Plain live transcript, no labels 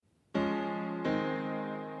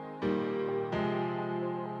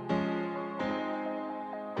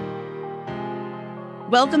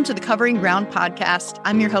Welcome to the Covering Ground podcast.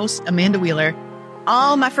 I'm your host, Amanda Wheeler.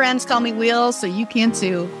 All my friends call me Wheel, so you can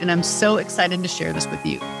too, and I'm so excited to share this with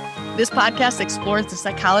you. This podcast explores the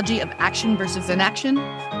psychology of action versus inaction,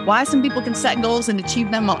 why some people can set goals and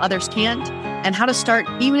achieve them while others can't, and how to start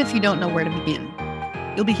even if you don't know where to begin.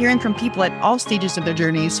 You'll be hearing from people at all stages of their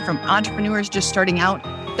journeys, from entrepreneurs just starting out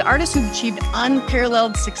to artists who've achieved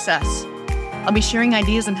unparalleled success. I'll be sharing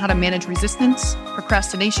ideas on how to manage resistance,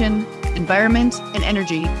 procrastination, environment, and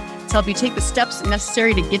energy to help you take the steps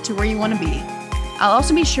necessary to get to where you want to be. I'll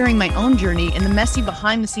also be sharing my own journey and the messy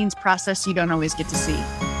behind-the-scenes process you don't always get to see.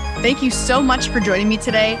 Thank you so much for joining me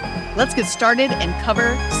today. Let's get started and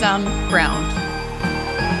cover some ground.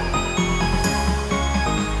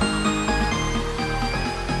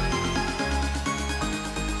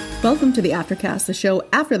 Welcome to the Aftercast, the show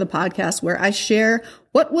after the podcast where I share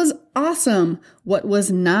what was awesome, what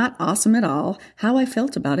was not awesome at all, how I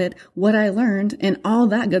felt about it, what I learned, and all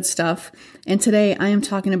that good stuff. And today I am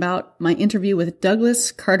talking about my interview with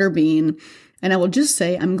Douglas Carter Beane. And I will just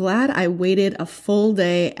say I'm glad I waited a full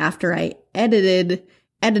day after I edited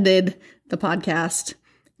the podcast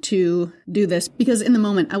to do this, because in the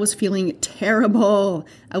moment I was feeling terrible.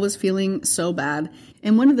 I was feeling so bad.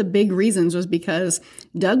 And one of the big reasons was because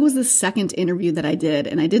Doug was the second interview that I did,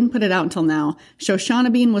 and I didn't put it out until now.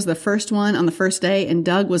 Shoshana Beane was the first one on the first day, and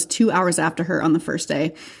Doug was 2 hours after her on the first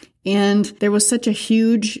day. And there was such a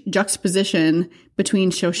huge juxtaposition between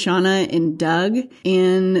Shoshana and Doug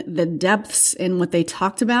and the depths in what they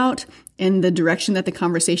talked about and the direction that the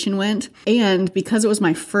conversation went. And because it was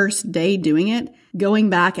my first day doing it, going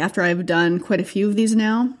back after I've done quite a few of these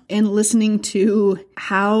now and listening to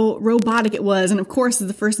how robotic it was. And of course,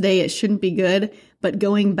 the first day, it shouldn't be good. But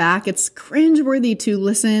going back, it's cringeworthy to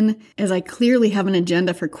listen as I clearly have an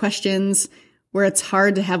agenda for questions where it's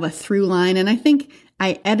hard to have a through line. And I think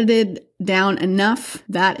I edited down enough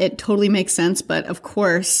that it totally makes sense. But of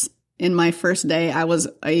course, in my first day, I was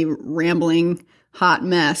a rambling hot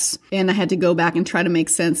mess. And I had to go back and try to make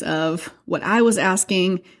sense of what I was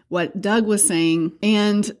asking, what Doug was saying.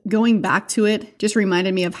 And going back to it just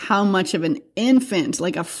reminded me of how much of an infant,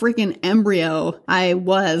 like a freaking embryo I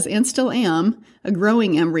was and still am, a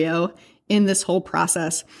growing embryo in this whole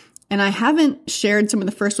process. And I haven't shared some of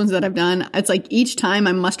the first ones that I've done. It's like each time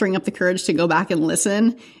I'm mustering up the courage to go back and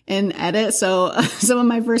listen and edit. So some of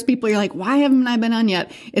my first people, you're like, why haven't I been on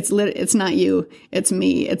yet? It's not you. It's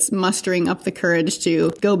me. It's mustering up the courage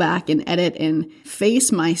to go back and edit and face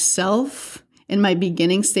myself in my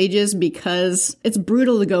beginning stages, because it's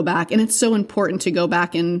brutal to go back. And it's so important to go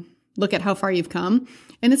back and look at how far you've come.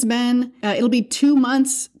 And it's been, it'll be 2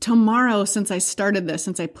 months tomorrow since I started this,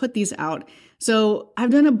 since I put these out. So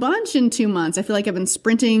I've done a bunch in 2 months. I feel like I've been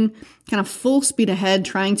sprinting kind of full speed ahead,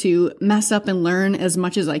 trying to mess up and learn as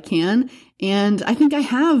much as I can. And I think I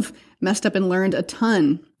have messed up and learned a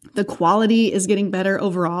ton. The quality is getting better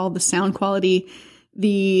overall, the sound quality,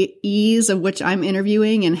 the ease of which I'm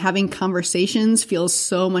interviewing and having conversations feels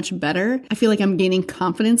so much better. I feel like I'm gaining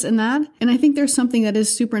confidence in that. And I think there's something that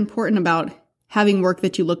is super important about having work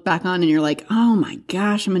that you look back on and you're like, oh my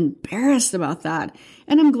gosh, I'm embarrassed about that.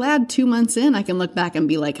 And I'm glad 2 months in, I can look back and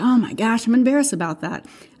be like, oh my gosh, I'm embarrassed about that.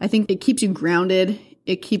 I think it keeps you grounded.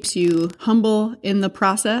 It keeps you humble in the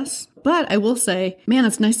process. But I will say, man,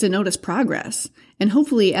 it's nice to notice progress. And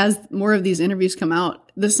hopefully as more of these interviews come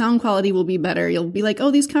out, the sound quality will be better. You'll be like,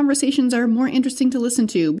 oh, these conversations are more interesting to listen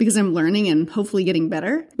to because I'm learning and hopefully getting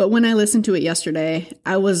better. But when I listened to it yesterday,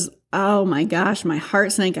 I was, oh my gosh, my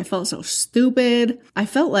heart sank. I felt so stupid. I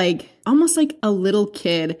felt like almost like a little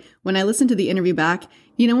kid when I listened to the interview back.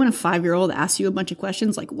 You know, when a 5-year-old asks you a bunch of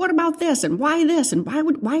questions like, what about this? And why this? And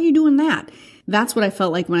why are you doing that? That's what I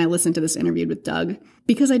felt like when I listened to this interview with Doug,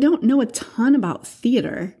 because I don't know a ton about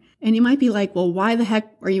theater. And you might be like, well, why the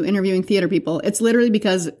heck are you interviewing theater people? It's literally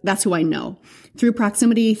because that's who I know. Through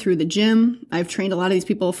proximity, through the gym, I've trained a lot of these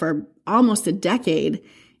people for almost a decade.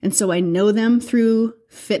 And so I know them through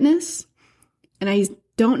fitness. And I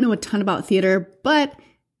don't know a ton about theater, but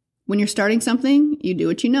when you're starting something, you do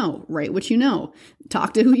what you know, write what you know,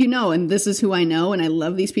 talk to who you know. And this is who I know. And I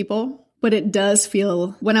love these people. But it does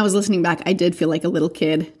feel, when I was listening back, I did feel like a little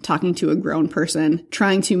kid talking to a grown person,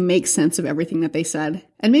 trying to make sense of everything that they said.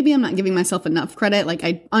 And maybe I'm not giving myself enough credit. Like,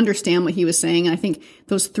 I understand what he was saying. And I think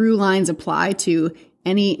those through lines apply to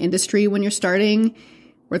any industry when you're starting,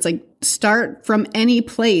 where it's like, start from any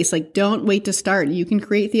place. Like, don't wait to start. You can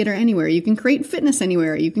create theater anywhere. You can create fitness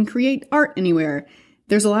anywhere. You can create art anywhere.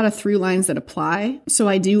 There's a lot of through lines that apply. So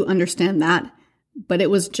I do understand that. But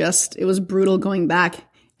it was brutal going back.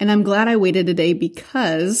 And I'm glad I waited a day,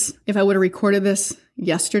 because if I would have recorded this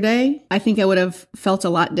yesterday, I think I would have felt a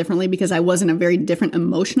lot differently because I was in a very different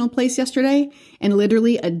emotional place yesterday. And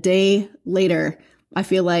literally a day later, I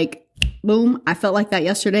feel like, boom, I felt like that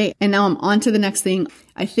yesterday. And now I'm on to the next thing.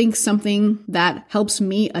 I think something that helps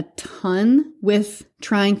me a ton with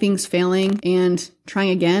trying things, failing, and trying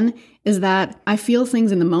again is that I feel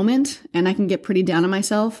things in the moment and I can get pretty down on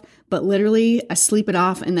myself, but literally I sleep it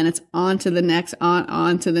off and then it's on to the next,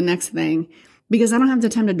 on to the next thing because I don't have the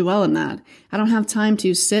time to dwell in that. I don't have time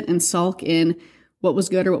to sit and sulk in what was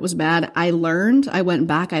good or what was bad. I learned, I went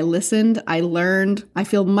back, I listened, I learned, I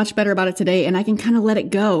feel much better about it today and I can kind of let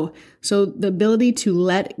it go. So the ability to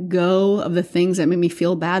let go of the things that made me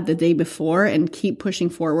feel bad the day before and keep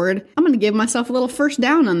pushing forward. I'm going to give myself a little first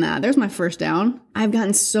down on that. There's my first down. I've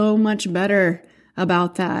gotten so much better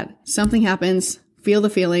about that. Something happens, feel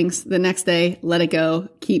the feelings, the next day, let it go,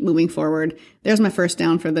 keep moving forward. There's my first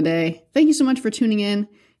down for the day. Thank you so much for tuning in.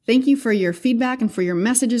 Thank you for your feedback and for your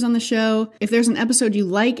messages on the show. If there's an episode you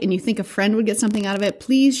like and you think a friend would get something out of it,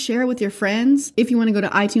 please share it with your friends. If you want to go to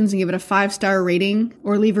iTunes and give it a 5-star rating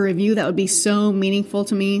or leave a review, that would be so meaningful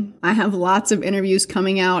to me. I have lots of interviews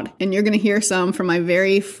coming out and you're going to hear some from my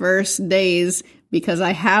very first days because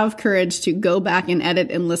I have courage to go back and edit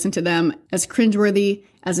and listen to them. As cringeworthy,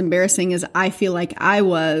 as embarrassing as I feel like I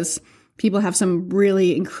was, people have some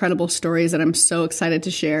really incredible stories that I'm so excited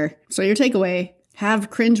to share. So your takeaway: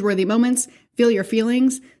 have cringeworthy moments, feel your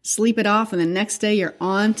feelings, sleep it off, and the next day you're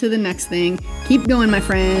on to the next thing. Keep going, my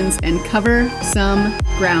friends, and cover some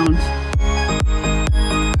ground.